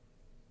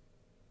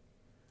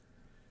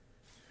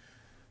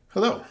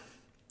Hello.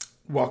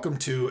 Welcome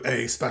to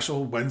a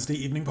special Wednesday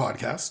evening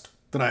podcast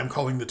that I am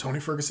calling the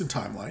Tony Ferguson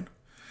Timeline.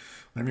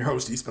 I'm your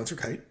host, E. Spencer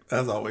Kite,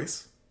 as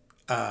always.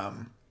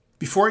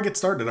 Before I get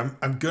started,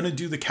 I'm going to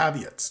do the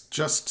caveats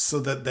just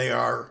so that they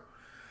are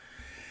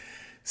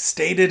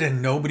stated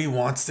and nobody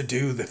wants to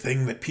do the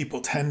thing that people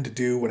tend to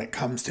do when it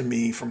comes to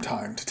me from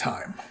time to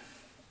time.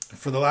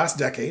 For the last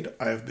decade,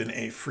 I have been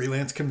a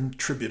freelance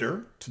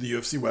contributor to the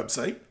UFC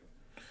website.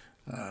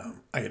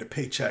 I get a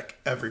paycheck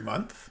every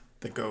month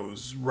that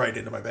goes right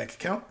into my bank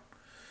account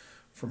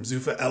from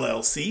Zuffa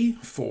LLC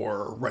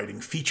for writing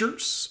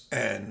features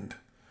and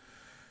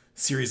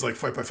series like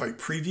Fight by Fight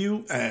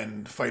Preview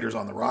and Fighters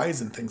on the Rise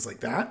and things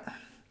like that.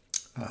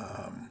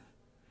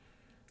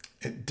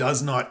 It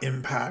does not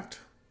impact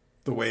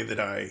the way that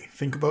I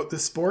think about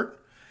this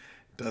sport.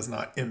 It does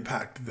not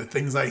impact the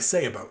things I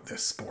say about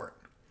this sport.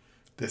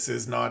 This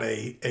is not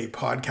a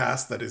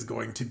podcast that is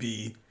going to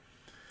be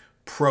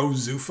pro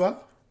Zuffa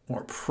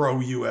or pro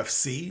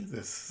UFC.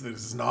 This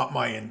is not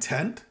my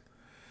intent.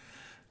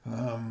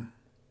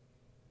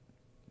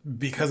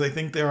 Because I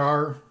think there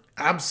are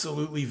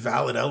absolutely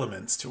valid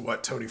elements to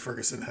what Tony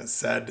Ferguson has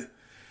said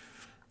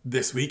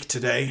this week,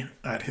 today,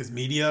 at his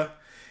media,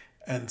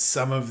 and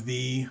some of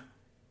the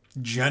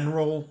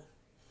general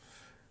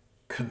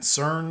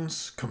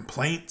concerns,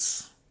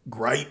 complaints,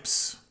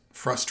 gripes,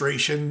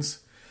 frustrations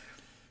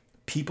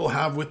people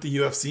have with the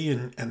UFC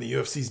and the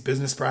UFC's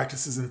business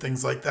practices and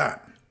things like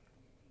that.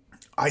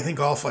 I think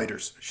all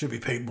fighters should be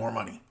paid more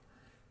money,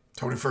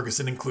 Tony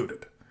Ferguson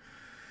included.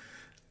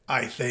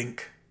 I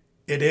think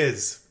it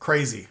is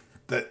crazy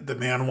that the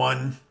man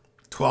won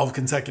 12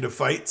 consecutive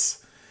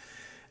fights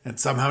and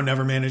somehow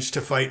never managed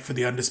to fight for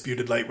the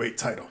undisputed lightweight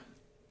title.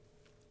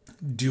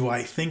 Do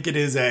I think it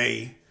is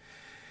a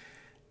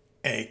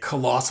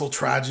colossal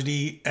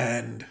tragedy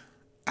and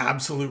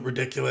absolute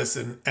ridiculous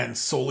and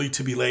solely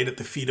to be laid at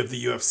the feet of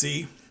the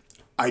UFC?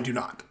 I do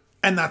not.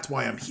 And that's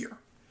why I'm here.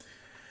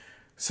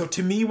 So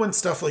to me, when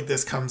stuff like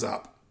this comes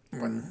up,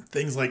 when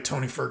things like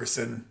Tony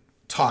Ferguson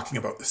talking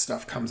about this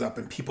stuff comes up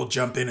and people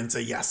jump in and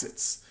say, yes,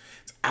 it's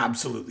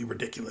absolutely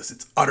ridiculous.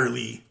 It's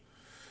utterly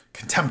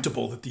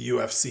contemptible that the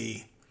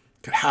UFC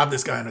could have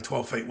this guy on a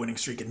 12-fight winning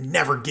streak and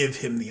never give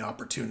him the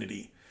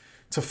opportunity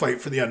to fight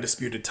for the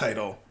undisputed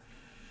title.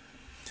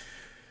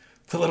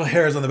 The little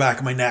hairs on the back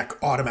of my neck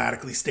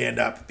automatically stand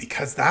up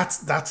because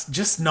that's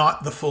just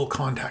not the full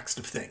context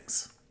of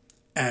things.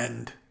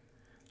 And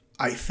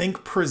I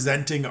think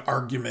presenting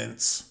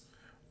arguments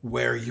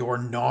where you're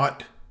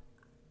not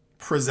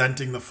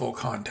presenting the full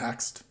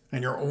context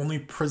and you're only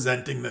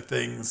presenting the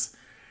things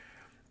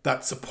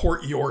that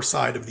support your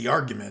side of the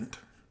argument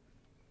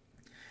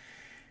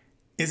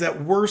is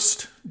at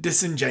worst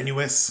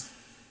disingenuous,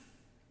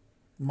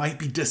 might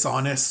be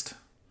dishonest.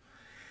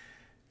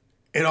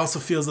 It also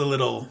feels a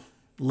little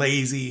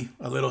lazy,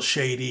 a little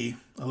shady,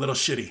 a little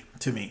shitty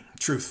to me,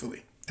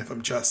 truthfully, if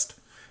I'm just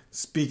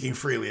speaking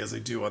freely as I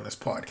do on this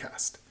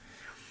podcast.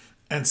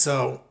 And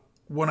so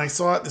when I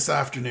saw it this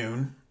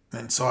afternoon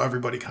and saw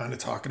everybody kind of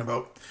talking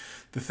about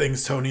the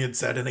things Tony had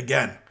said, and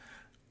again,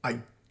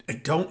 I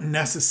don't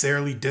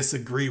necessarily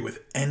disagree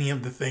with any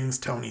of the things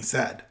Tony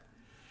said.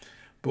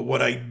 But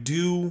what I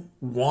do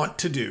want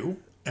to do,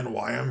 and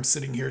why I'm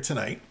sitting here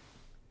tonight,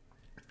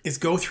 is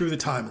go through the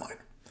timeline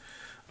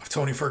of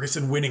Tony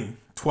Ferguson winning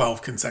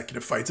 12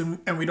 consecutive fights.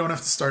 And we don't have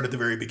to start at the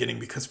very beginning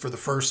because for the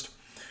first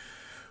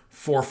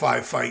 4 or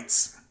 5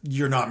 fights,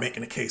 you're not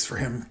making a case for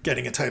him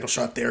getting a title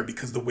shot there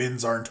because the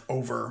wins aren't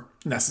over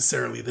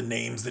necessarily the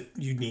names that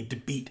you need to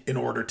beat in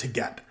order to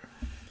get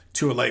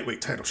to a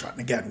lightweight title shot. And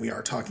again, we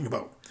are talking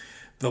about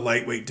the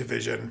lightweight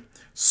division,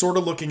 sort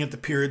of looking at the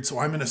period. So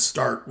I'm going to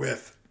start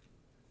with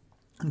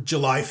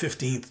July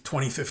 15th,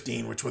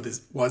 2015, which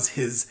was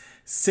his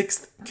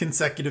 6th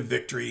consecutive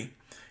victory,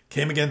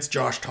 came against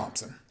Josh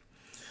Thompson.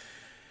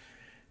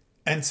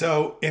 And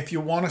so if you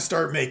want to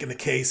start making the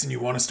case and you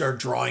want to start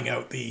drawing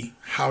out the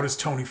how does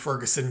Tony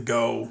Ferguson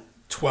go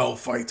 12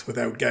 fights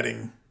without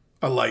getting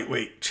a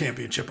lightweight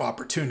championship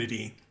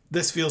opportunity,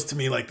 this feels to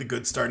me like the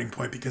good starting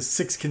point because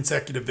 6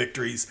 consecutive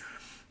victories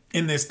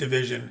in this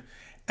division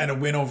and a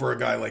win over a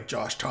guy like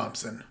Josh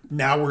Thompson.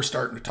 Now we're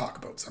starting to talk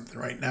about something,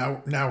 right?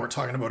 Now we're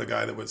talking about a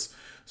guy that was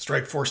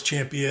Strikeforce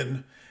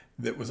champion,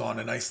 that was on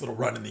a nice little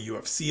run in the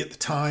UFC at the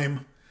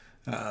time,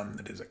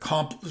 that has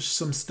accomplished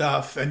some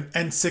stuff,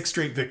 and 6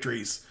 straight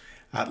victories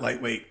at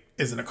lightweight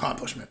is an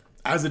accomplishment.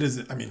 As it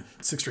is,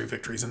 6 straight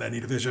victories in any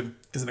division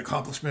is an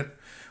accomplishment.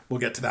 We'll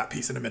get to that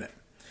piece in a minute.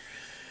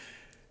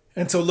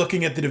 And so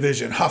looking at the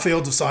division,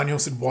 Rafael dos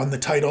Anjos had won the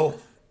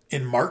title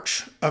in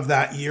March of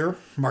that year,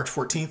 March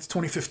 14th,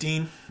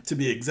 2015, to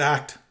be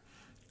exact.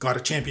 Got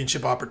a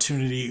championship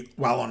opportunity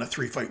while on a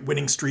 3-fight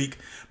winning streak,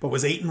 but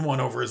was 8-1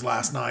 over his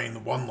last 9. The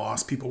one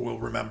loss people will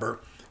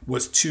remember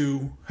was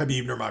to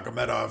Khabib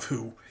Nurmagomedov,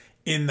 who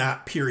in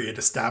that period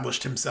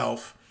established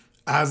himself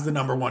as the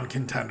number 1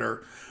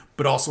 contender,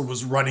 but also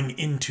was running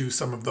into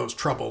some of those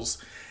troubles,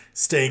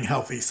 staying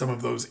healthy, some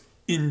of those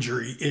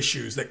injury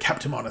issues that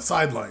kept him on the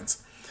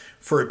sidelines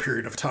for a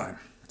period of time.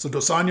 So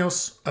Dos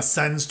Anjos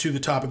ascends to the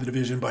top of the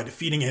division by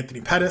defeating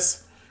Anthony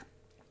Pettis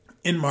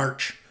in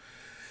March.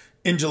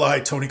 In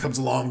July, Tony comes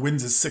along,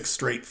 wins his sixth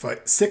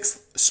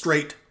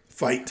straight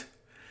fight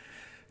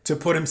to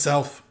put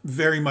himself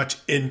very much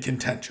in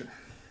contention.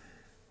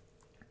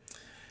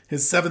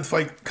 His seventh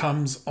fight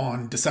comes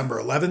on December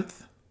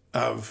 11th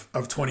of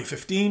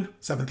 2015.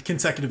 Seventh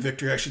consecutive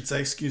victory, I should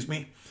say,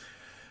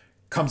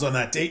 comes on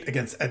that date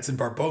against Edson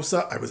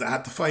Barbosa. I was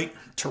at the fight.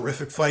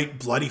 Terrific fight,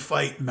 bloody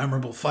fight,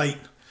 memorable fight.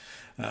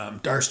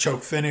 Darce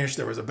choke finish.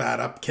 There was a bad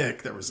up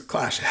kick. There was a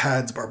clash of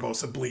heads.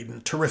 Barbosa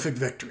bleeding. Terrific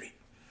victory.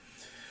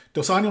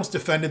 Dos Anjos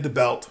defended the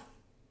belt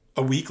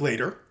a week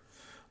later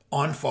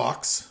on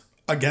Fox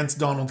against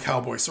Donald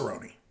Cowboy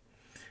Cerrone.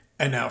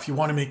 And now if you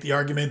want to make the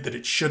argument that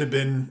it should have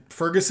been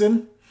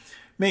Ferguson,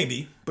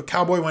 maybe. But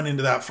Cowboy went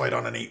into that fight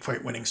on an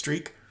 8-fight winning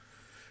streak.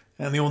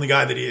 And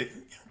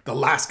the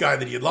last guy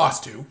that he had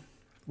lost to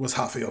was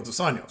Rafael Dos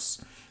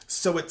Anjos.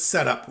 So it's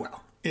set up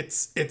well.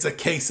 It's a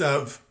case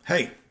of,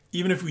 hey,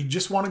 even if we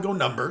just want to go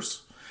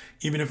numbers,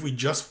 even if we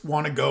just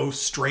want to go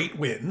straight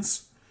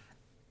wins,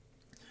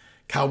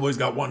 Cowboy's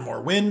got one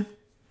more win.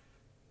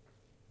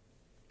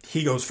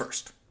 He goes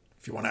first.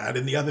 If you want to add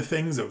in the other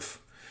things of,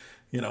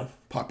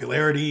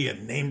 popularity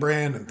and name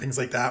brand and things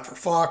like that for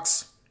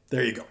Fox,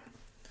 there you go.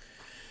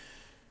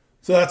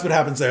 So that's what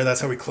happens there.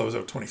 That's how we close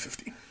out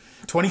 2015.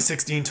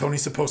 2016,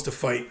 Tony's supposed to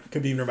fight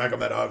Khabib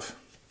Nurmagomedov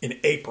in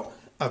April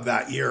of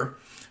that year,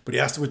 but he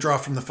has to withdraw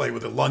from the fight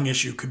with a lung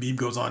issue. Khabib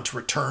goes on to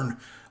return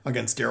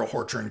against Darrell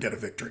Horcher and get a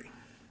victory.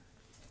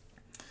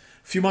 A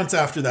few months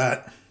after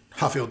that,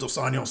 Rafael Dos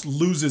Anjos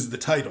loses the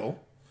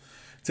title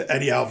to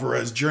Eddie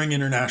Alvarez during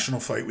International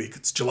Fight Week.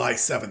 It's July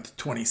 7th,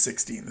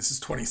 2016. This is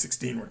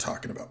 2016 we're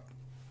talking about.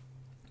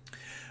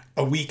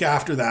 A week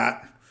after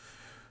that,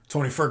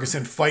 Tony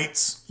Ferguson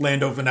fights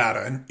Lando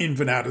Venata. And in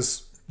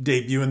Venata's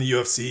debut in the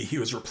UFC, he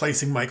was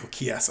replacing Michael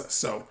Chiesa.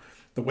 So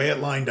the way it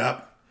lined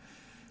up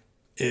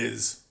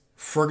is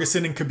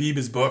Ferguson and Khabib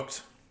is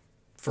booked.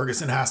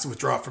 Ferguson has to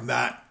withdraw from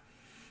that.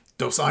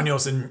 Dos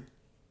Anjos and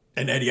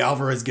Eddie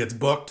Alvarez gets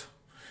booked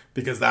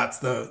because that's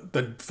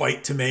the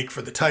fight to make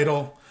for the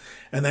title.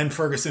 And then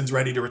Ferguson's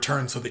ready to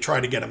return, so they try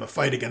to get him a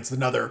fight against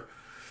another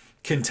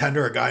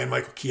contender, a guy in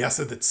Michael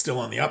Chiesa that's still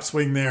on the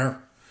upswing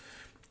there.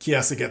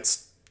 Chiesa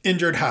gets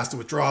injured, has to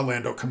withdraw.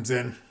 Lando comes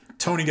in.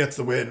 Tony gets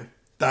the win.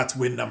 That's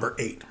win number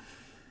 8.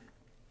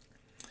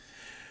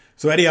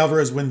 So Eddie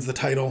Alvarez wins the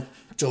title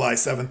July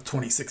 7th,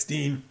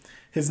 2016.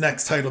 His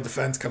next title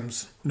defense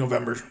comes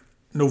November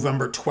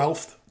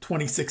 12th,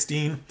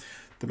 2016.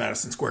 The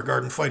Madison Square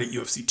Garden fight at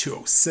UFC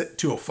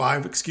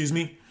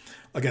 205,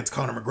 against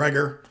Conor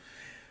McGregor.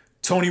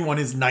 Tony won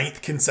his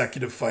 9th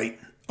consecutive fight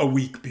a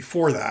week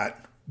before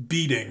that,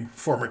 beating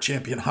former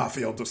champion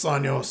Rafael Dos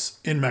Anjos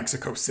in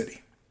Mexico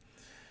City.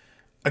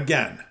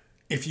 Again,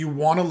 if you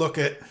want to look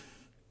at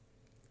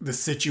the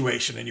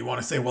situation and you want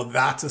to say, well,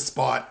 that's a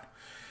spot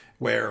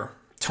where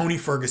Tony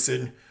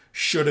Ferguson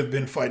should have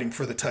been fighting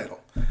for the title,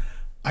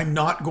 I'm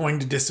not going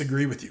to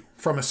disagree with you.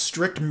 From a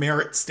strict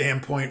merit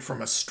standpoint,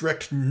 from a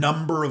strict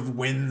number of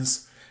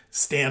wins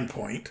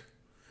standpoint,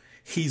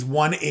 he's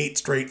won 8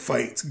 straight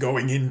fights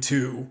going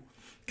into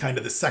kind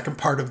of the second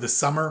part of the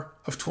summer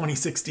of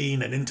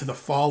 2016 and into the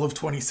fall of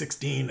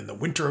 2016 and the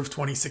winter of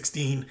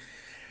 2016.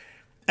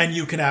 And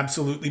you can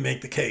absolutely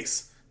make the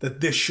case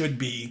that this should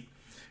be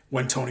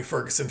when Tony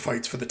Ferguson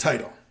fights for the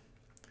title.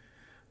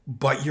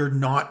 But you're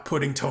not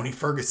putting Tony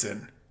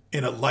Ferguson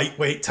in a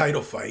lightweight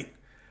title fight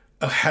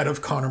ahead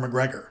of Conor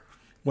McGregor,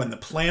 when the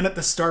plan at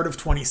the start of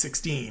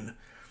 2016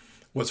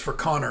 was for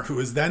Conor, who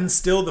is then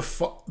still the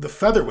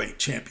featherweight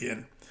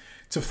champion,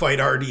 to fight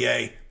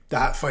RDA.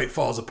 That fight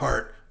falls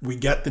apart. We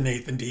get the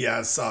Nathan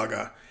Diaz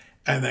saga,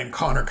 and then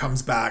Conor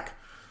comes back.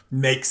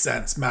 Makes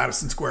sense.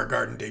 Madison Square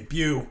Garden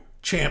debut.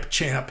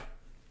 Champ.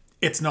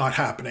 It's not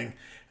happening.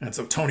 And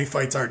so Tony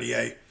fights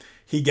RDA.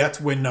 He gets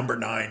win number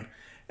 9.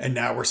 And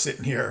now we're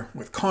sitting here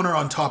with Conor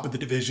on top of the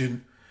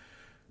division.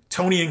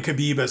 Tony and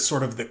Khabib as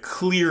sort of the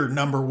clear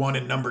number 1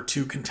 and number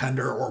 2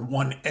 contender, or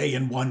 1A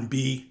and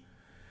 1B.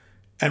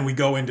 And we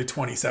go into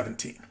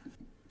 2017.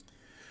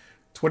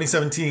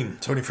 2017,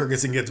 Tony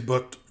Ferguson gets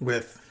booked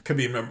with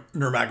Khabib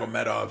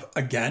Nurmagomedov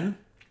again.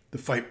 The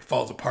fight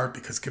falls apart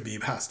because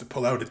Khabib has to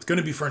pull out. It's going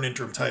to be for an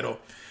interim title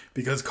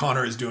because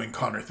Conor is doing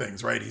Conor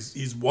things, right?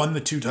 He's won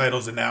the 2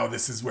 titles, and now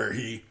this is where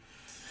he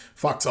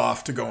fucks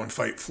off to go and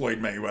fight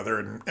Floyd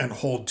Mayweather and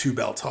hold 2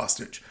 belts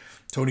hostage.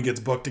 Tony gets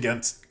booked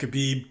against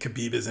Khabib.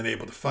 Khabib isn't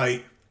able to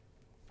fight.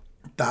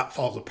 That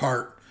falls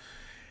apart.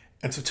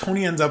 And so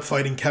Tony ends up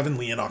fighting Kevin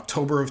Lee in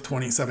October of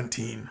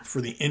 2017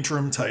 for the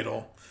interim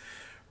title,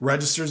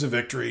 registers a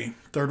victory,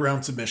 3rd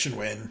round submission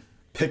win,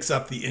 picks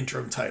up the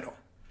interim title.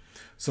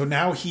 So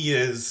now he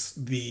is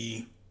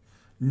the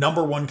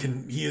number 1,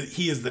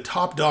 he is the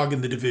top dog in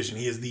the division.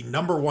 He is the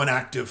number 1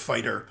 active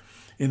fighter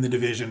in the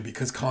division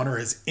because Conor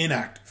is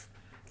inactive.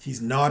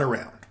 He's not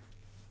around.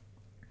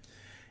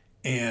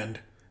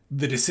 And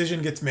the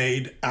decision gets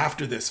made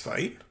after this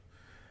fight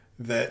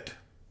that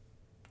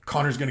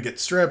Conor's going to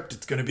get stripped.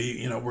 It's going to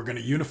be, we're going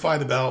to unify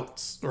the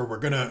belts, or we're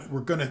going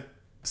to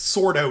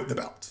sort out the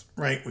belts,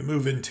 right? We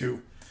move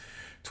into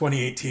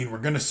 2018. We're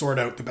going to sort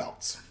out the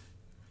belts.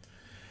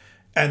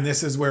 And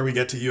this is where we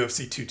get to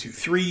UFC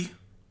 223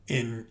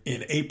 in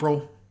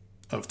April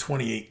of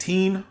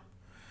 2018.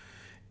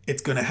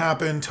 It's going to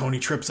happen. Tony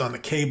trips on the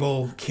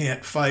cable,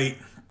 can't fight.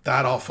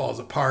 That all falls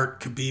apart.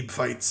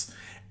 Khabib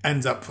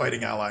ends up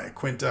fighting Al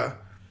Iaquinta,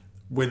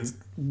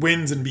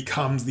 wins and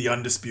becomes the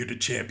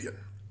undisputed champion.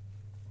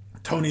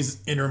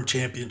 Tony's interim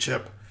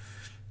championship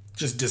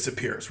just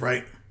disappears,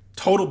 right?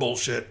 Total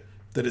bullshit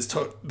that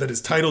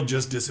his title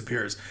just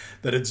disappears,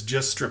 that it's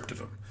just stripped of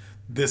him.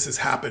 This has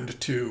happened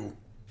to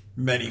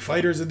many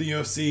fighters in the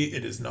UFC.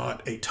 It is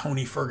not a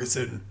Tony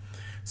Ferguson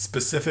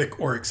specific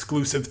or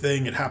exclusive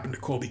thing. It happened to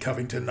Colby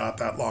Covington not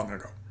that long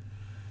ago.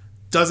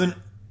 Doesn't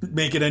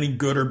make it any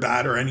good or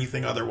bad or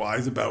anything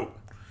otherwise about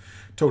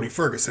Tony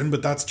Ferguson,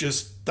 but that's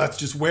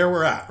just where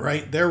we're at,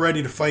 right? They're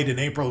ready to fight in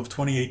April of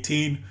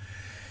 2018.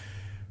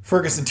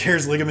 Ferguson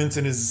tears ligaments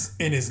in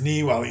his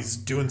knee while he's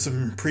doing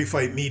some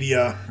pre-fight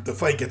media. The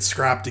fight gets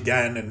scrapped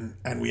again,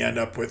 and we end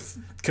up with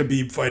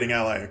Khabib fighting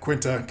Al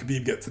Iaquinta.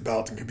 Khabib gets the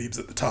belt, and Khabib's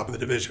at the top of the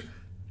division.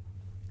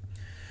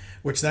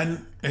 Which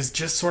then is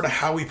just sort of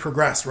how we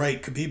progress,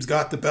 right? Khabib's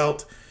got the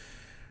belt.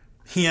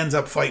 He ends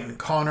up fighting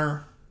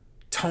Conor.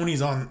 Tony's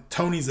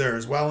there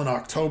as well in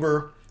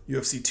October.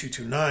 UFC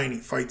 229. He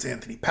fights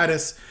Anthony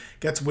Pettis.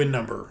 Gets win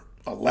number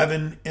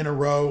 11 in a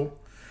row.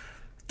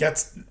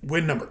 Gets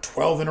win number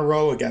 12 in a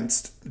row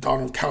against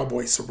Donald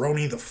Cowboy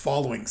Cerrone the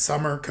following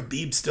summer.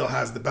 Khabib still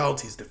has the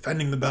belt. He's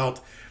defending the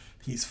belt.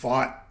 He's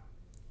fought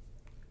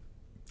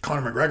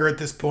Conor McGregor at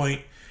this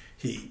point.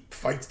 He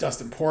fights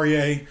Dustin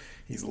Poirier.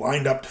 He's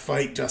lined up to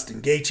fight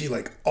Justin Gaethje.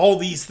 Like, all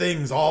these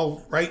things,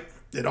 all right,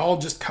 it all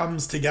just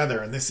comes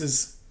together. And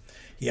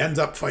he ends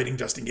up fighting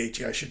Justin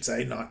Gaethje, I should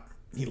say. Not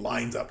he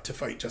lines up to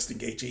fight Justin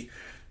Gaethje,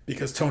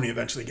 because Tony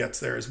eventually gets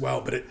there as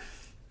well. But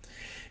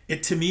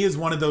it to me is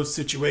one of those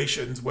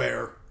situations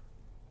where,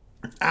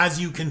 as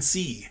you can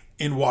see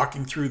in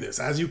walking through this,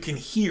 as you can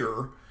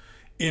hear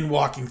in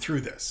walking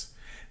through this,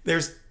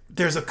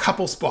 there's a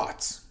couple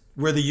spots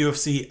where the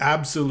UFC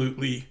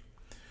absolutely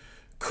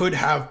could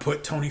have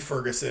put Tony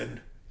Ferguson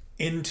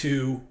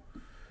into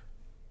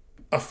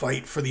a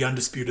fight for the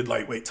undisputed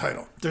lightweight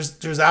title.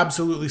 There's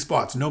absolutely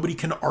spots. Nobody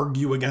can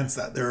argue against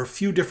that. There are a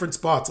few different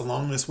spots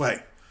along this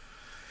way.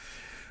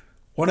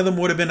 One of them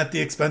would have been at the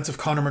expense of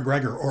Conor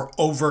McGregor or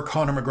over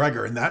Conor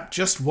McGregor, and that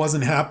just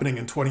wasn't happening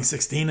in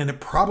 2016, and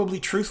it probably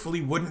truthfully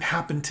wouldn't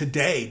happen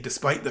today,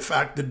 despite the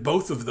fact that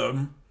both of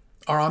them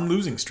are on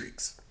losing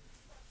streaks.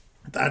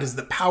 That is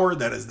the power,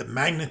 that is the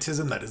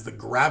magnetism, that is the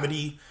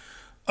gravity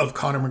of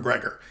Conor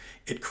McGregor.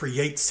 It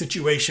creates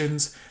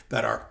situations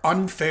that are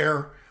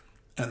unfair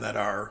and that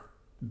are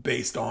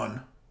based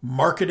on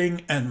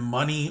marketing and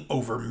money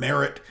over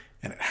merit,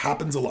 and it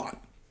happens a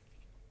lot.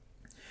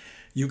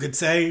 You could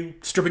say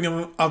stripping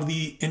him of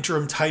the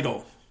interim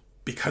title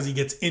because he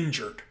gets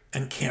injured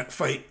and can't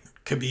fight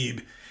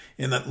Khabib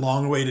in that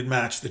long-awaited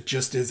match that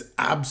just is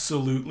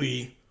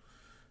absolutely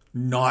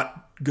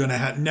not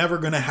gonna never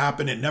gonna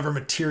happen. It never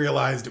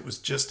materialized. It was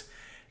just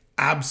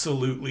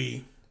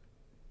absolutely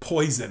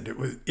poisoned.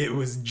 It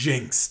was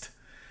jinxed.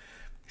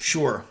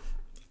 Sure,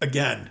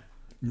 again,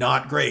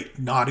 not great,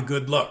 not a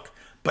good look,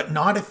 but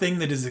not a thing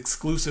that is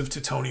exclusive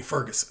to Tony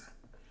Ferguson.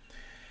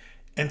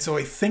 And so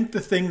I think the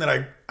thing that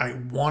I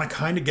want to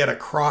kind of get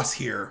across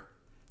here,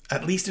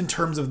 at least in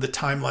terms of the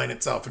timeline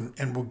itself,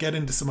 and we'll get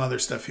into some other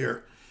stuff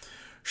here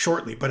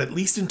shortly, but at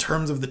least in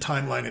terms of the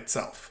timeline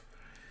itself,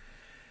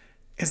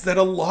 is that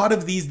a lot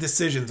of these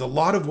decisions, a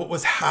lot of what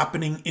was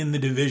happening in the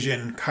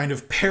division kind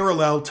of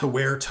parallel to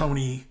where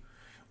Tony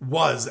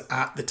was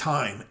at the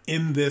time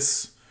in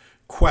this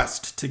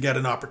quest to get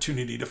an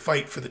opportunity to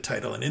fight for the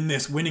title and in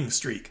this winning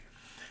streak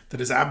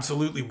that is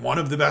absolutely one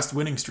of the best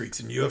winning streaks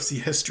in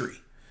UFC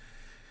history.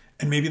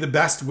 And maybe the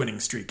best winning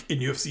streak in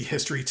UFC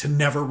history to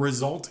never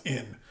result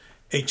in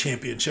a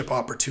championship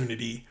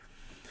opportunity,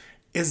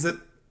 is that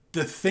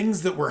the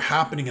things that were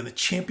happening in the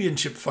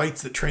championship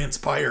fights that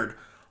transpired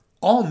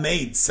all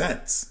made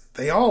sense.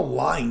 They all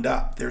lined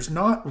up. There's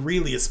not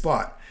really a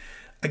spot.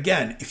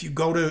 Again, if you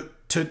go to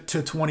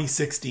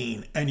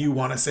 2016 and you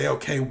want to say,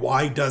 okay,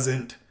 why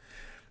doesn't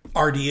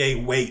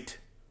RDA wait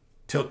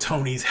till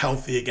Tony's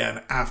healthy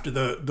again after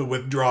the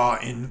withdrawal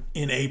in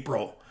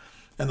April?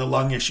 And the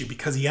lung issue,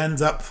 because he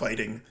ends up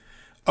fighting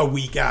a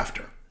week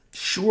after.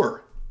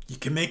 Sure, you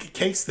can make a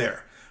case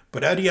there.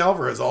 But Eddie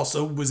Alvarez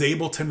also was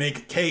able to make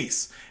a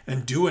case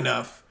and do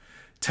enough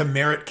to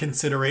merit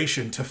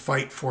consideration to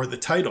fight for the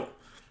title.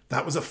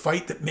 That was a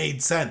fight that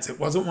made sense. It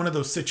wasn't one of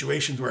those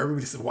situations where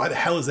everybody said, why the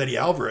hell is Eddie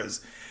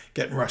Alvarez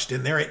getting rushed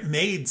in there? It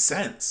made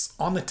sense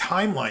on the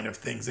timeline of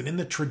things and in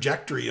the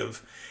trajectory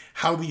of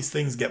how these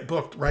things get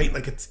booked, right?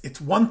 Like it's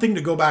one thing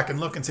to go back and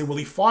look and say, well,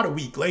 he fought a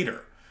week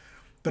later.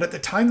 But at the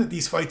time that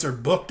these fights are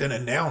booked and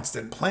announced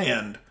and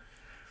planned,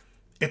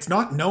 it's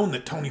not known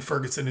that Tony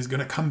Ferguson is going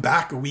to come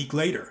back a week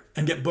later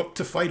and get booked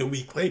to fight a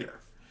week later.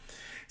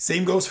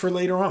 Same goes for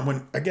later on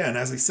when, again,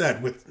 as I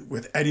said,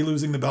 with Eddie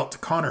losing the belt to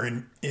Conor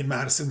in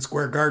Madison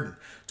Square Garden.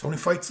 Tony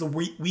fights the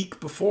week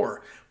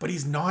before, but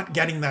he's not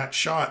getting that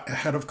shot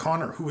ahead of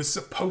Conor, who was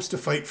supposed to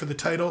fight for the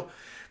title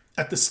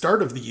at the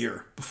start of the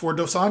year before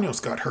Dos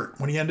Anjos got hurt,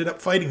 when he ended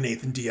up fighting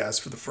Nathan Diaz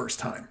for the first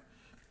time.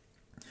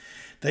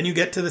 Then you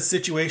get to the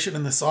situation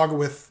in the saga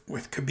with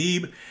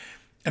Khabib,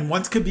 and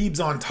once Khabib's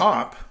on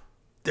top,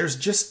 there's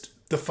just,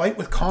 the fight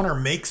with Conor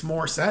makes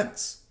more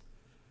sense.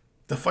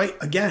 The fight,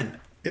 again,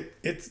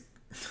 it's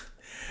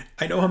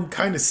I know I'm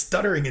kind of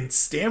stuttering and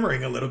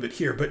stammering a little bit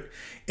here, but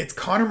it's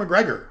Conor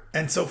McGregor.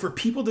 And so for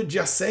people to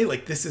just say,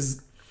 like, this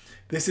is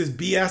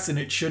BS and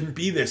it shouldn't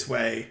be this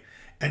way,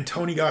 and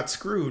Tony got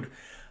screwed,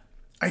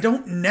 I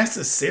don't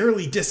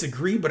necessarily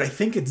disagree, but I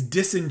think it's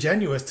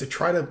disingenuous to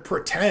try to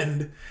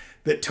pretend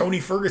that Tony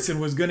Ferguson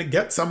was going to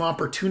get some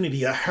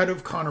opportunity ahead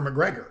of Conor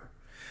McGregor.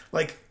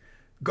 Like,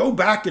 go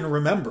back and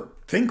remember,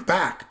 think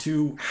back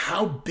to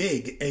how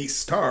big a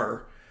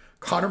star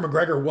Conor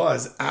McGregor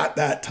was at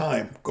that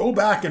time. Go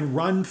back and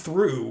run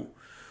through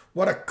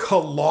what a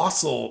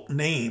colossal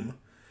name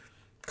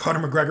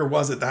Conor McGregor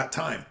was at that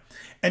time.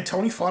 And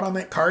Tony fought on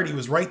that card. He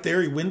was right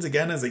there. He wins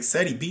again. As I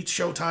said, he beats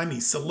Showtime. He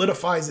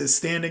solidifies his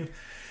standing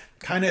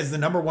kind of as the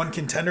number one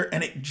contender,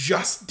 and it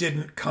just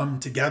didn't come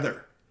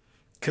together.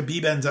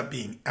 Khabib ends up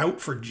being out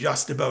for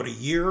just about a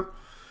year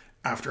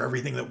after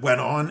everything that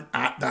went on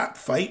at that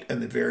fight and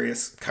the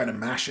various kind of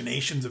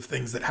machinations of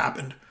things that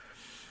happened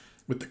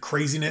with the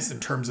craziness in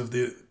terms of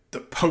the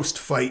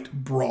post-fight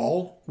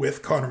brawl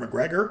with Conor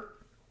McGregor.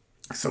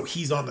 So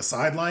he's on the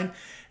sideline,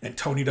 and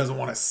Tony doesn't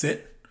want to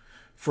sit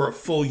for a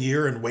full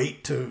year and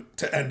wait to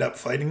end up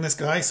fighting this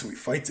guy. So he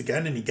fights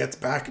again, and he gets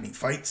back and he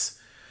fights,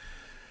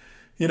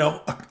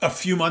 a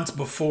few months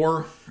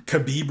before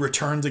Khabib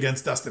returns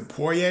against Dustin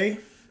Poirier.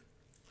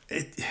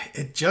 It's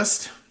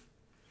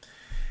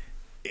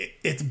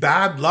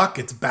bad luck.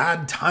 It's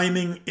bad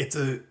timing. It's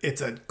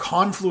a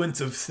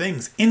confluence of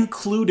things,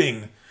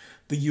 including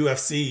the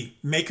UFC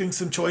making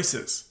some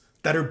choices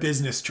that are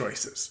business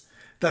choices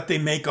that they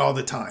make all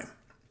the time.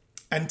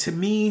 And to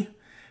me,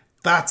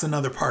 that's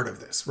another part of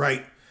this,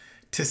 right?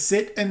 To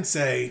sit and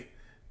say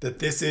that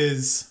this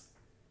is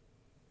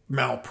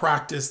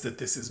malpractice, that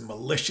this is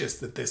malicious,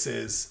 that this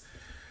is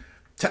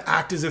to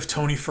act as if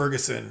Tony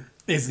Ferguson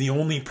is the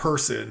only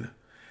person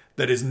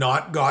that has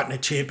not gotten a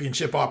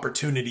championship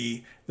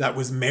opportunity that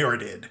was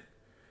merited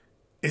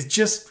is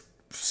just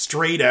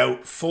straight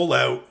out, full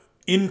out,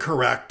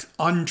 incorrect,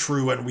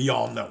 untrue, and we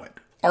all know it.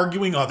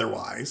 Arguing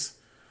otherwise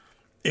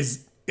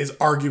is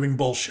arguing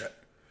bullshit,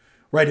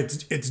 right?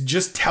 It's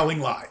just telling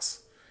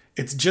lies.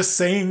 It's just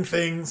saying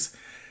things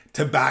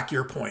to back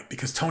your point,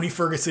 because Tony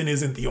Ferguson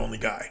isn't the only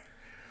guy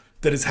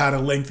that has had a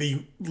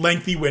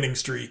lengthy winning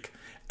streak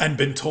and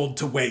been told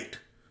to wait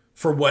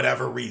for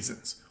whatever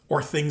reasons,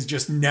 or things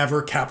just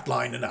never kept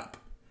lining up,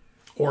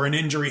 or an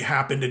injury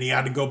happened and he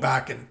had to go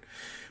back and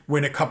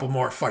win a couple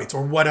more fights,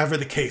 or whatever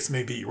the case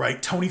may be,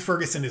 right? Tony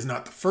Ferguson is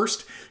not the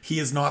first. He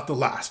is not the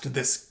last.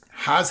 This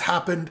has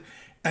happened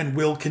and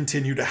will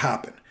continue to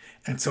happen.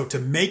 And so to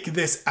make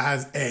this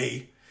as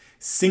a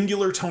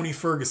singular Tony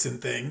Ferguson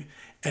thing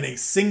and a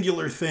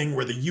singular thing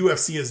where the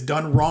UFC has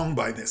done wrong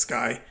by this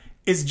guy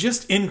is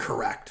just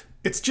incorrect.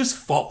 It's just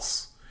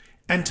false.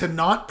 And to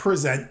not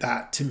present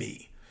that to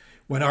me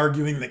when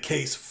arguing the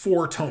case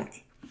for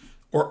Tony,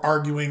 or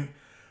arguing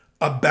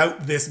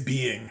about this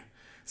being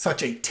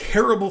such a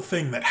terrible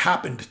thing that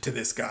happened to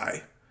this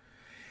guy,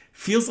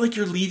 feels like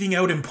you're leaving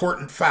out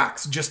important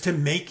facts just to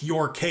make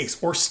your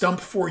case or stump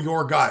for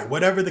your guy,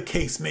 whatever the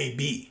case may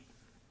be.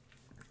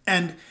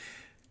 And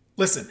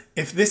listen,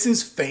 if this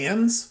is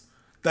fans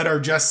that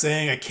are just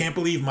saying, I can't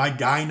believe my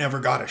guy never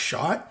got a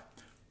shot,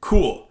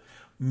 cool.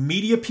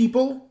 Media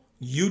people,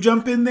 you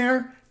jump in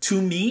there.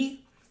 To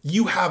me,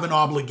 you have an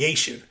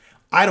obligation.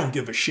 I don't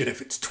give a shit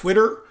if it's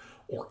Twitter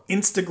or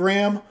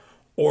Instagram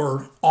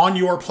or on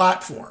your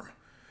platform.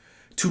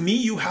 To me,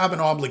 you have an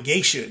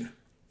obligation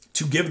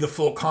to give the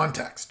full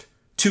context,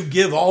 to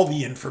give all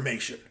the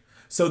information,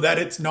 so that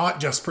it's not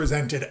just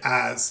presented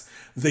as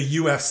the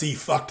UFC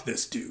fucked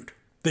this dude.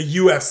 The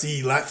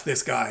UFC left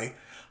this guy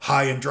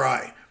high and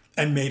dry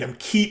and made him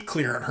keep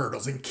clearing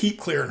hurdles and keep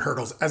clearing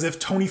hurdles, as if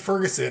Tony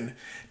Ferguson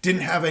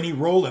didn't have any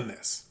role in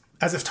this,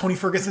 as if Tony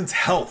Ferguson's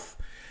health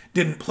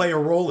didn't play a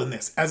role in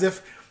this, as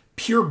if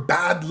pure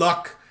bad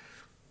luck,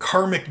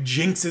 karmic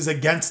jinxes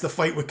against the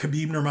fight with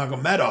Khabib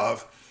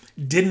Nurmagomedov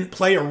didn't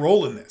play a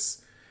role in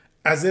this,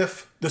 as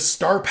if the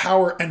star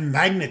power and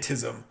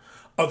magnetism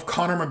of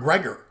Conor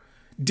McGregor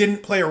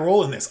didn't play a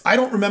role in this. I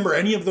don't remember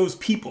any of those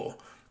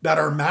people that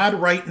are mad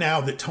right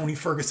now that Tony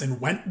Ferguson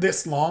went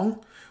this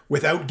long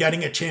without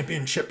getting a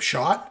championship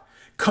shot,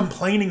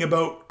 complaining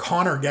about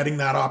Conor getting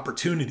that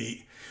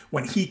opportunity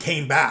when he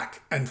came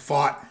back and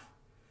fought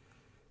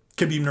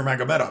Khabib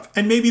Nurmagomedov.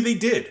 And maybe they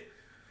did,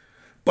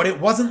 but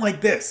it wasn't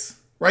like this.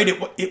 Right?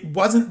 It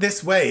wasn't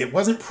this way. It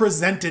wasn't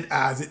presented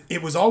as,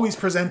 it was always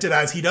presented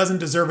as, he doesn't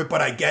deserve it, but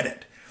I get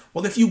it.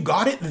 Well, if you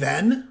got it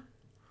then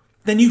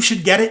you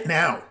should get it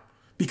now,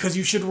 because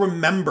you should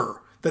remember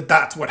that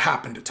that's what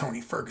happened to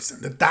Tony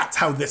Ferguson, that that's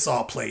how this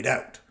all played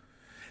out.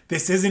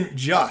 This isn't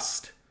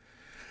just,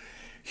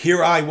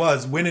 here I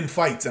was winning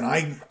fights and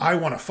I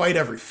want to fight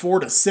every 4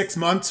 to 6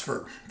 months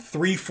for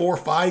 3, 4,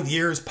 5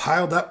 years,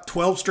 piled up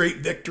 12 straight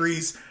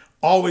victories,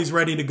 always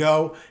ready to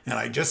go, and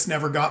I just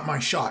never got my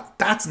shot.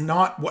 That's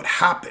not what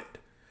happened.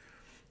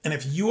 And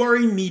if you are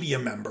a media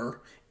member,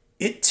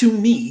 it to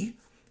me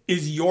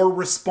is your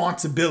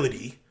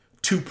responsibility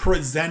to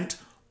present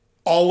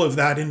all of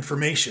that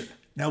information.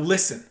 Now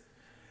listen,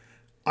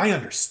 I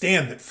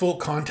understand that full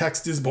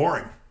context is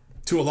boring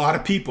to a lot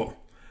of people.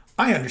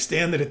 I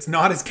understand that it's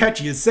not as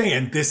catchy as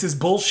saying this is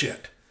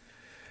bullshit.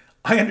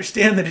 I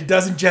understand that it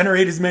doesn't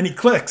generate as many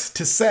clicks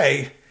to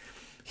say,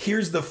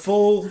 here's the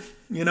full,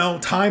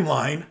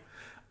 timeline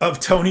of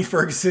Tony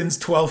Ferguson's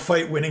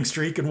 12-fight winning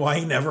streak and why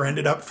he never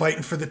ended up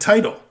fighting for the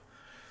title.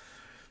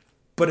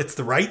 But it's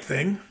the right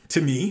thing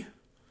to me.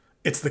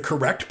 It's the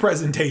correct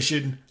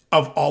presentation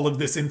of all of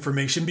this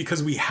information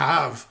because we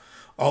have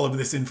all of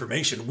this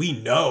information. We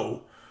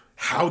know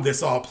how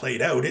this all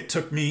played out. It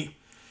took me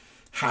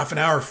half an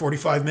hour,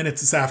 45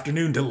 minutes this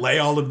afternoon to lay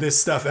all of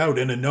this stuff out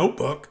in a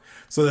notebook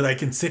so that I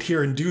can sit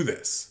here and do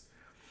this.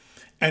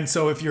 And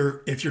so if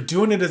you're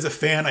doing it as a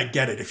fan, I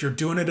get it. If you're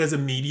doing it as a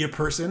media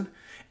person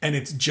and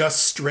it's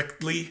just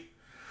strictly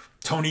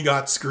Tony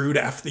got screwed,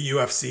 F the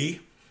UFC,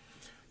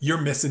 you're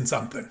missing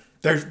something.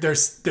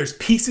 There's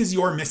pieces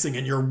you're missing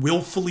and you're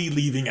willfully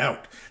leaving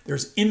out.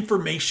 There's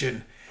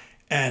information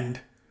and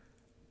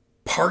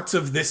parts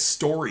of this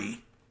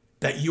story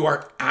that you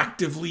are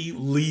actively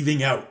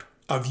leaving out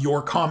of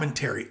your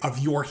commentary, of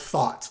your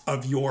thoughts,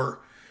 of your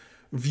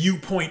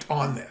viewpoint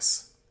on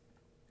this.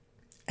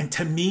 And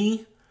to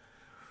me,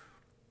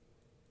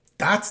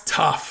 that's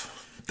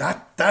tough.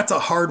 That's a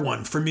hard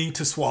one for me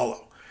to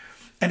swallow.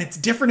 And it's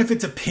different if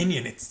it's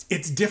opinion.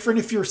 It's different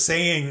if you're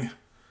saying,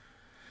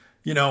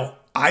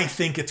 I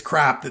think it's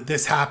crap that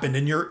this happened,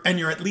 and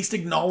you're at least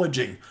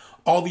acknowledging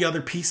all the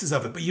other pieces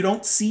of it, but you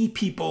don't see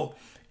people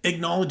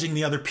acknowledging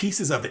the other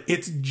pieces of it.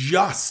 It's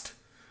just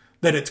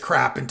that it's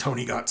crap and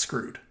Tony got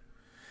screwed.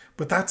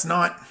 But that's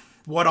not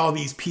what all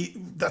these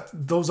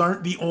those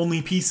aren't the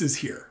only pieces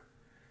here.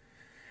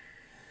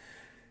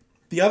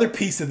 The other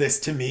piece of this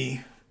to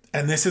me,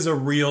 and this is a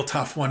real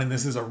tough one, and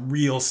this is a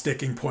real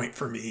sticking point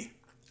for me,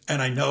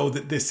 and I know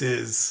that this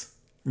is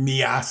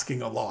me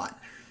asking a lot,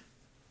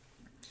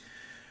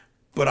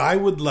 but I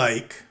would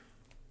like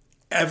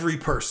every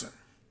person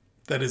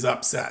that is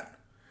upset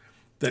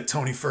that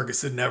Tony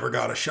Ferguson never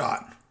got a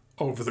shot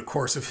over the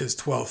course of his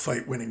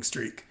 12-fight winning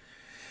streak,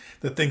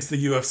 that thinks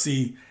the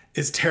UFC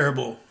is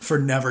terrible for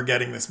never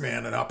getting this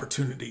man an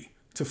opportunity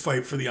to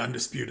fight for the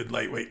undisputed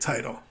lightweight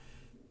title,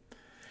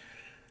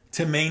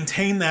 to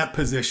maintain that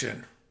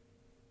position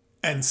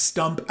and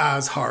stump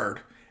as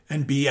hard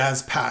and be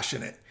as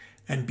passionate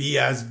and be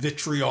as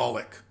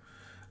vitriolic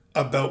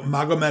about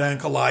Magomed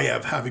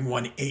Ankalaev having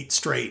won 8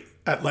 straight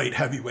at light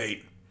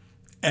heavyweight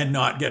and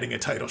not getting a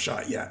title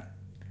shot yet.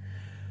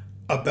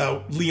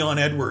 About Leon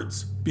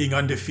Edwards being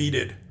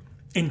undefeated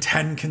in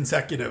 10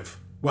 consecutive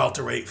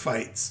welterweight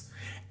fights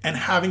and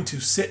having to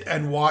sit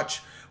and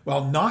watch,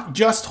 well, not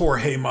just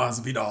Jorge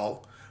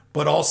Masvidal,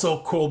 but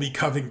also Colby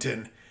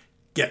Covington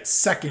get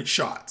second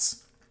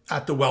shots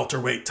at the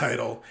welterweight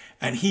title,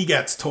 and he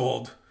gets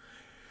told,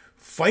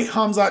 fight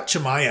Khamzat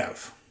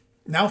Chimaev.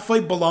 Now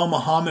fight Bilal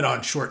Muhammad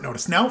on short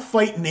notice. Now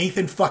fight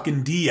Nathan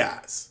fucking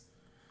Diaz.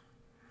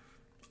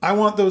 I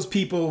want those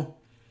people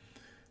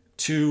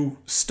to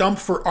stump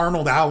for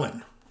Arnold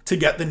Allen to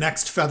get the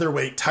next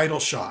featherweight title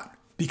shot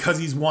because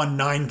he's won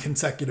 9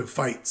 consecutive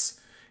fights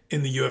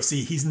in the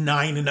UFC. He's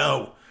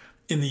 9-0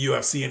 in the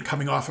UFC and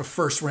coming off a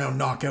first-round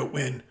knockout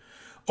win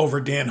over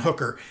Dan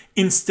Hooker,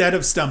 instead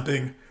of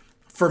stumping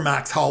for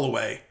Max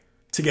Holloway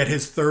to get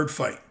his 3rd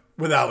fight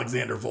with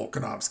Alexander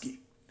Volkanovski.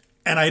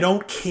 And I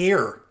don't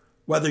care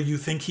whether you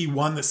think he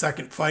won the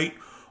 2nd fight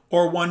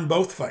or won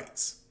both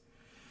fights.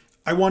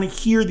 I want to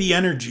hear the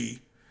energy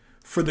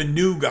for the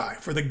new guy,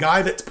 for the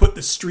guy that's put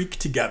the streak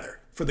together,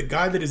 for the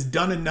guy that has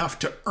done enough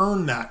to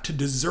earn that, to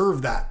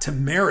deserve that, to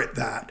merit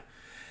that,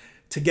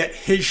 to get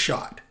his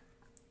shot,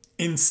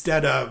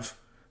 instead of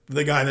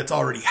the guy that's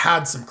already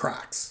had some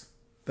cracks,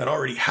 that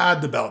already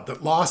had the belt,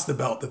 that lost the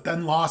belt, that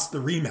then lost the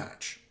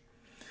rematch.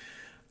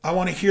 I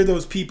want to hear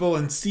those people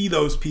and see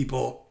those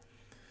people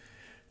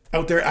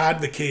out there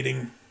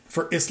advocating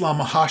for Islam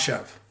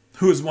Makhachev,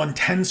 who has won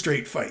 10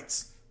 straight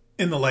fights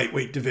in the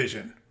lightweight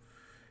division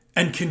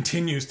and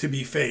continues to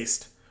be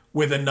faced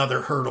with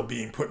another hurdle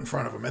being put in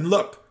front of him. And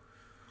look,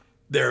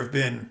 there have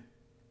been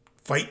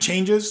fight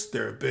changes.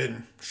 There have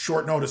been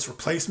short notice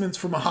replacements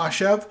for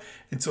Makhachev.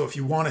 And so if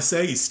you want to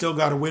say he's still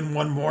got to win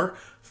one more,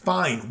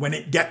 fine. When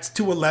it gets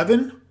to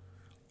 11,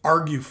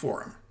 argue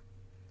for him.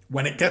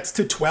 When it gets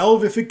to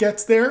 12, if it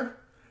gets there,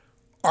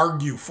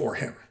 argue for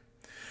him.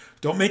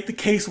 Don't make the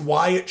case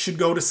why it should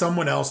go to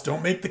someone else.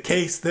 Don't make the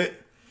case that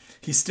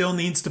he still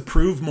needs to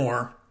prove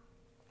more.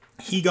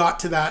 He got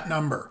to that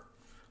number.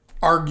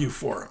 Argue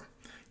for him.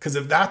 Because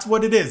if that's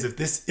what it is, if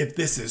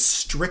this is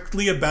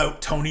strictly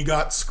about Tony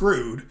got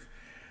screwed,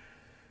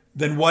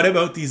 then what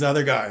about these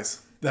other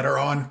guys that are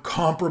on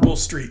comparable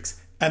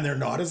streaks? And they're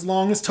not as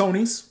long as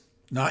Tony's,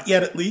 not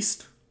yet at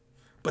least,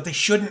 but they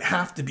shouldn't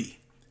have to be.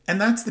 And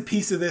that's the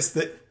piece of this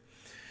that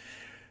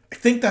I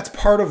think that's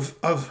part of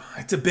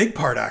it's a big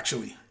part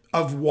actually,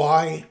 of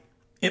why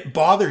it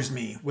bothers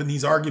me when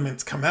these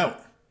arguments come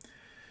out,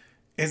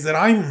 is that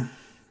I'm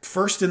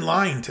first in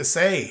line to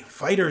say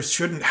fighters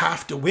shouldn't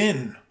have to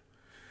win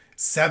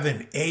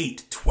 7,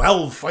 8,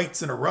 12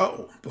 fights in a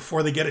row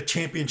before they get a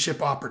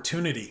championship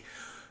opportunity.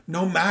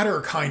 No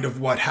matter kind of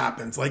what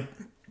happens, like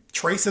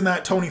tracing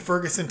that Tony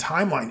Ferguson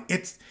timeline,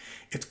 it's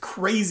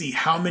crazy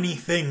how many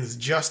things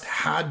just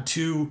had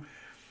to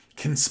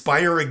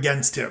conspire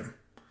against him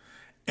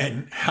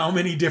and how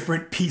many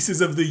different pieces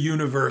of the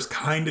universe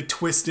kind of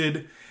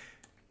twisted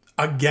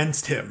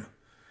against him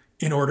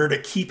in order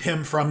to keep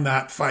him from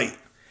that fight.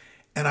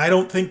 And I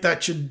don't think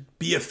that should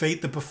be a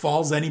fate that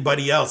befalls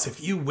anybody else.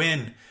 If you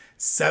win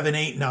 7,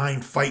 8,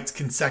 9 fights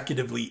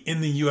consecutively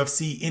in the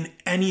UFC in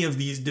any of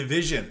these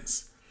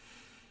divisions,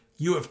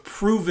 you have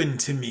proven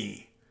to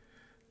me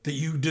that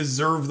you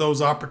deserve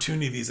those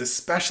opportunities,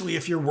 especially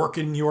if you're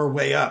working your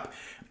way up.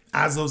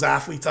 As those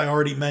athletes I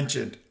already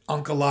mentioned,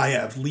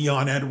 Ankalaev,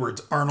 Leon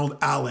Edwards, Arnold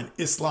Allen,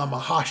 Islam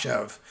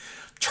Makhachev,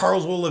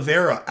 Charles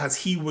Oliveira, as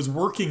he was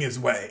working his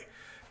way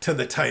to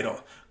the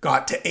title,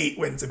 got to 8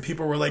 wins. And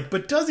people were like,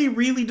 but does he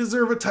really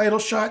deserve a title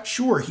shot?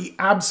 Sure, he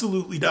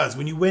absolutely does.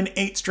 When you win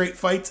 8 straight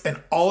fights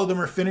and all of them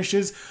are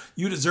finishes,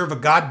 you deserve a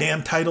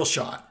goddamn title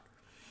shot.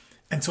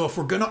 And so if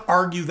we're going to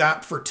argue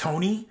that for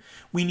Tony,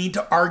 we need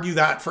to argue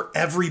that for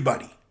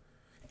everybody.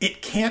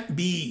 It can't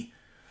be,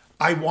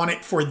 I want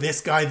it for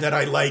this guy that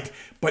I like,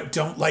 but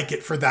don't like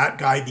it for that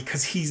guy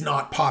because he's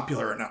not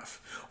popular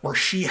enough, or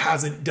she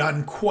hasn't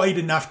done quite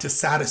enough to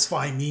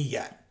satisfy me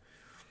yet.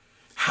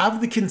 Have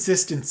the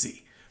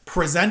consistency.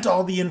 Present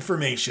all the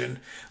information.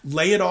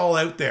 Lay it all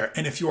out there.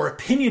 And if your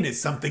opinion is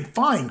something,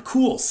 fine,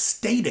 cool,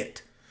 state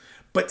it.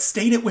 But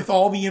state it with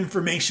all the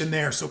information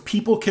there so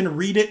people can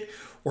read it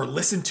or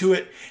listen to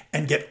it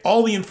and get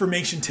all the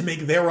information to make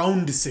their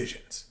own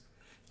decisions.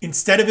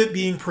 Instead of it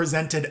being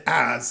presented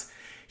as,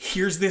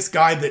 here's this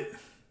guy there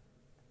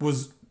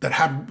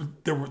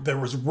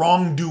was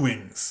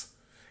wrongdoings.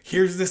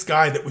 Here's this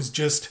guy that was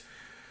just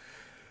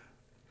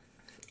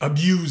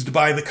abused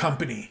by the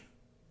company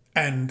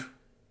and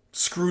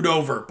screwed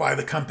over by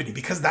the company,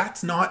 because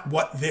that's not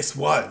what this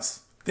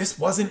was. This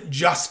wasn't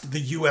just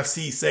the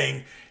UFC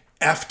saying,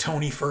 F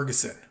Tony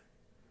Ferguson.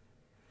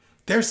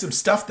 There's some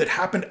stuff that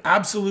happened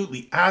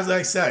absolutely, as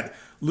I said,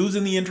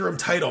 losing the interim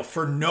title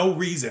for no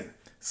reason.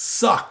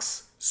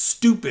 Sucks.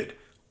 Stupid.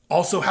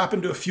 Also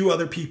happened to a few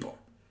other people.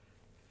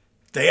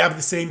 They have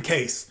the same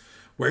case.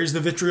 Where's the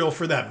vitriol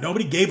for them?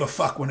 Nobody gave a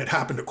fuck when it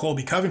happened to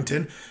Colby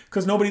Covington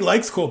because nobody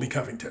likes Colby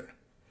Covington.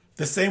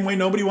 The same way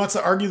nobody wants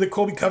to argue that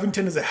Colby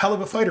Covington is a hell of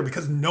a fighter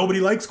because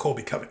nobody likes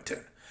Colby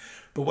Covington.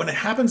 But when it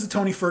happens to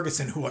Tony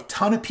Ferguson, who a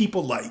ton of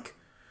people like,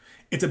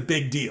 it's a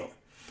big deal.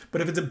 But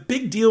if it's a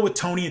big deal with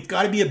Tony, it's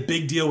got to be a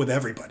big deal with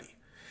everybody.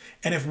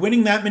 And if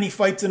winning that many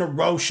fights in a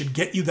row should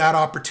get you that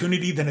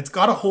opportunity, then it's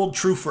got to hold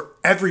true for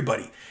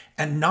everybody.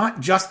 And not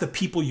just the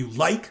people you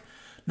like,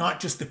 not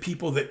just the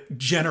people that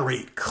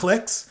generate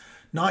clicks,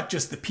 not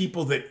just the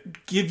people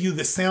that give you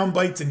the sound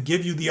bites and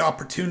give you the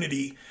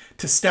opportunity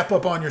to step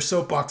up on your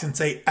soapbox and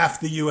say, F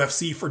the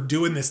UFC for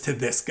doing this to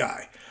this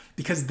guy.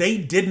 Because they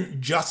didn't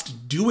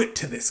just do it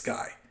to this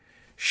guy.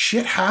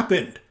 Shit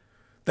happened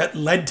that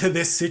led to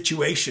this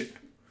situation.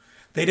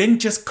 They didn't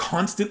just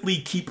constantly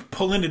keep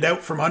pulling it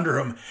out from under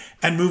him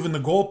and moving the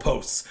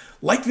goalposts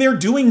like they're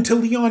doing to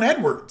Leon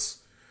Edwards.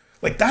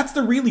 Like, that's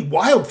the really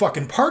wild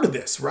fucking part of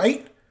this,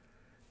 right?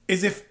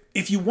 Is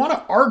if you want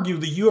to argue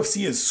the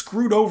UFC has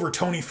screwed over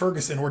Tony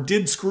Ferguson or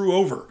did screw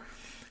over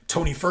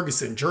Tony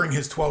Ferguson during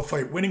his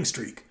 12-fight winning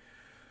streak,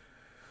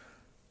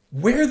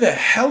 where the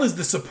hell is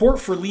the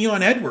support for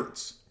Leon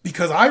Edwards?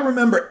 Because I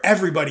remember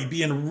everybody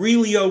being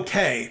really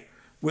okay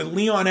with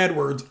Leon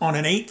Edwards on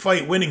an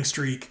 8-fight winning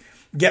streak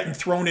getting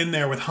thrown in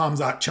there with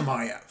Khamzat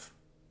Chimaev.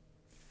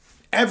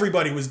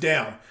 Everybody was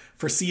down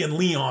for seeing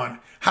Leon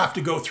have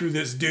to go through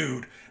this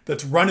dude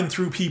that's running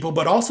through people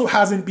but also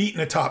hasn't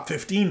beaten a top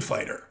 15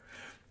 fighter.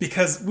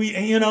 Because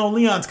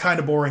Leon's kind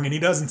of boring and he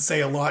doesn't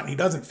say a lot and he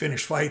doesn't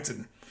finish fights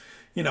and,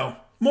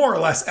 more or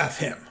less F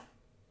him.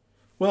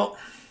 Well,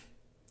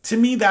 to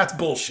me, that's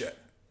bullshit.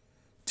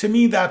 To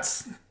me,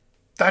 that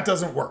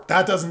doesn't work.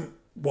 That doesn't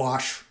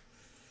wash.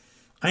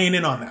 I ain't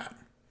in on that.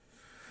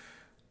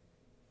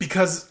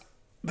 Because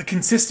the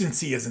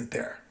consistency isn't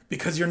there.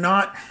 Because you're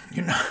not,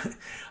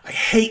 I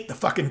hate the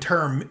fucking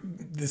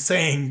term, the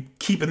saying,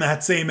 keeping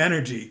that same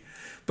energy.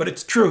 But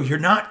it's true. You're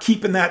not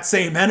keeping that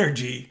same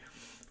energy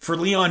for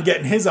Leon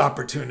getting his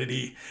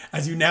opportunity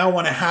as you now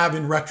want to have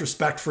in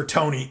retrospect for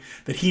Tony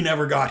that he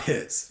never got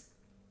his.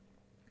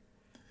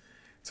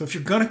 So if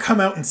you're going to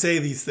come out and say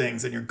these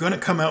things and you're going to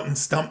come out and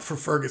stump for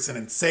Ferguson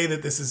and say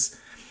that this is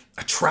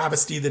a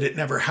travesty that it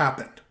never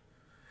happened,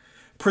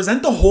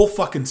 present the whole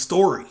fucking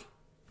story.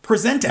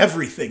 Present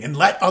everything and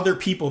let other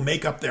people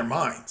make up their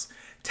minds.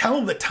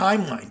 Tell the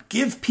timeline.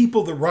 Give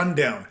people the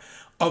rundown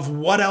of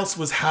what else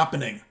was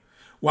happening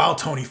while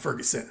Tony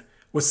Ferguson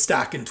was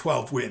stacking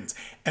 12 wins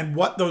and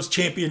what those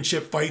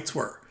championship fights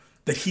were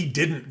that he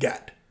didn't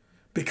get.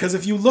 Because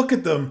if you look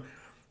at them,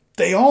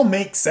 they all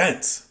make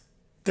sense.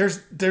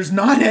 There's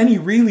not any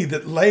really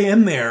that lay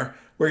in there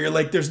where you're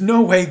like, there's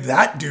no way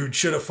that dude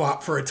should have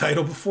fought for a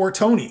title before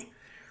Tony.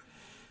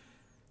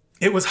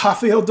 It was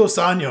Rafael dos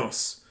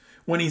Anjos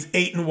when he's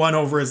 8-1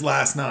 over his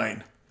last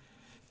 9.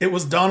 It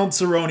was Donald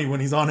Cerrone when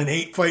he's on an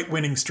 8-fight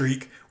winning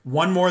streak,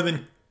 one more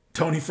than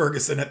Tony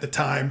Ferguson at the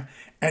time,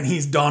 and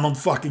he's Donald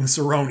fucking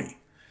Cerrone.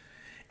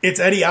 It's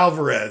Eddie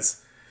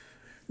Alvarez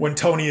when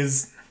Tony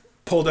is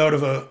pulled out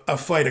of a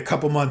fight a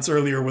couple months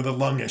earlier with a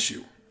lung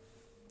issue.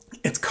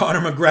 It's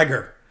Conor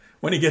McGregor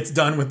when he gets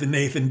done with the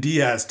Nathan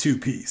Diaz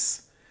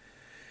 2-piece.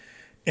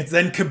 It's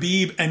then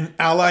Khabib and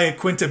Al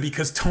Iaquinta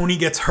because Tony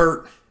gets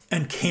hurt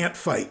and can't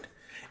fight.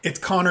 It's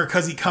Conor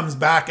because he comes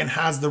back and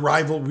has the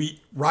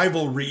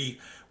rivalry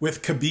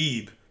with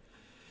Khabib.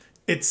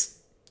 It's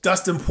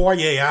Dustin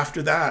Poirier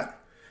after that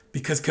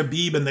because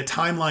Khabib and the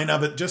timeline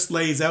of it just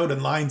lays out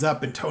and lines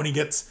up, and Tony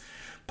gets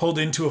pulled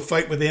into a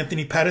fight with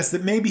Anthony Pettis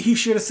that maybe he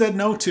should have said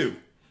no to,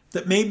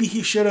 that maybe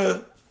he should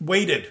have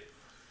waited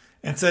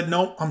and said,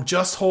 no, I'm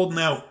just holding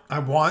out. I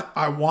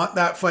want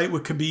that fight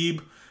with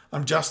Khabib.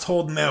 I'm just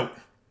holding out.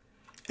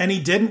 And he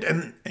didn't.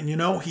 And you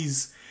know,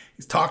 he's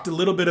talked a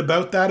little bit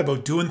about that,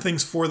 about doing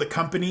things for the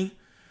company.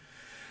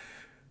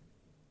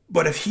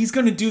 But if he's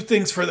going to do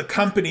things for the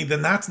company,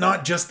 then that's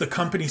not just the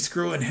company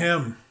screwing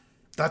him.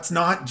 That's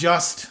not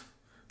just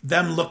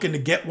them looking to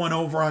get one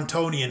over on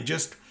Tony and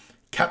just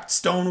kept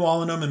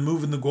stonewalling him and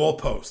moving the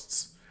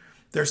goalposts.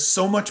 There's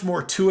so much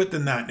more to it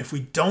than that. And if we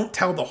don't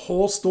tell the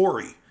whole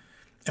story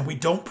and we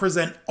don't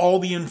present all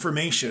the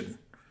information,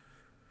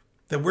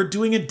 then we're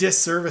doing a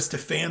disservice to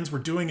fans. We're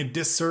doing a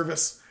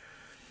disservice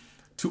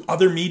to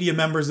other media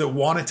members that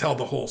want to tell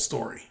the whole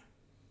story.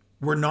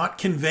 We're not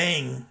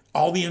conveying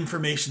all the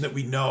information that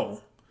we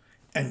know.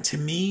 And to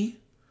me,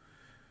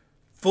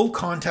 full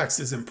context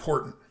is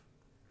important.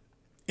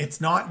 It's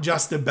not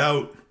just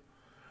about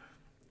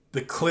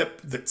the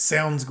clip that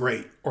sounds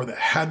great or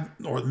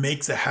or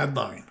makes a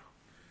headline.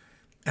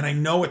 And I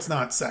know it's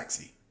not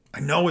sexy. I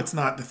know it's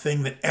not the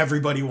thing that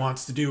everybody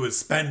wants to do is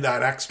spend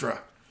that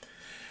extra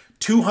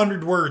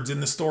 200 words in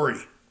the story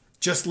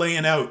just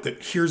laying out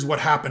that here's what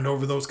happened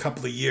over those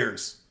couple of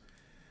years.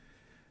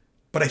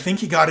 But I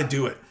think you got to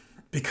do it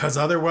because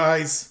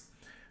otherwise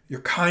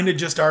you're kind of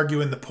just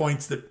arguing the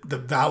points that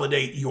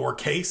validate your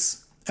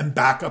case and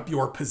back up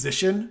your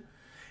position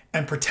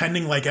and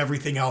pretending like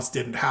everything else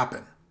didn't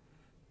happen.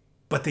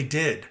 But they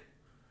did.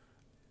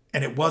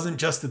 And it wasn't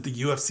just that the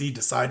UFC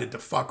decided to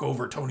fuck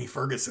over Tony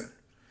Ferguson.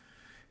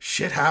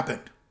 Shit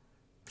happened.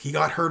 He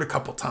got hurt a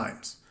couple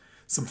times.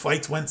 Some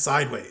fights went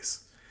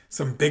sideways.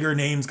 Some bigger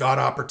names got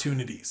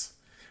opportunities,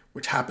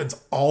 which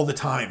happens all the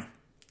time,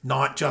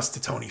 not just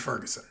to Tony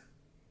Ferguson.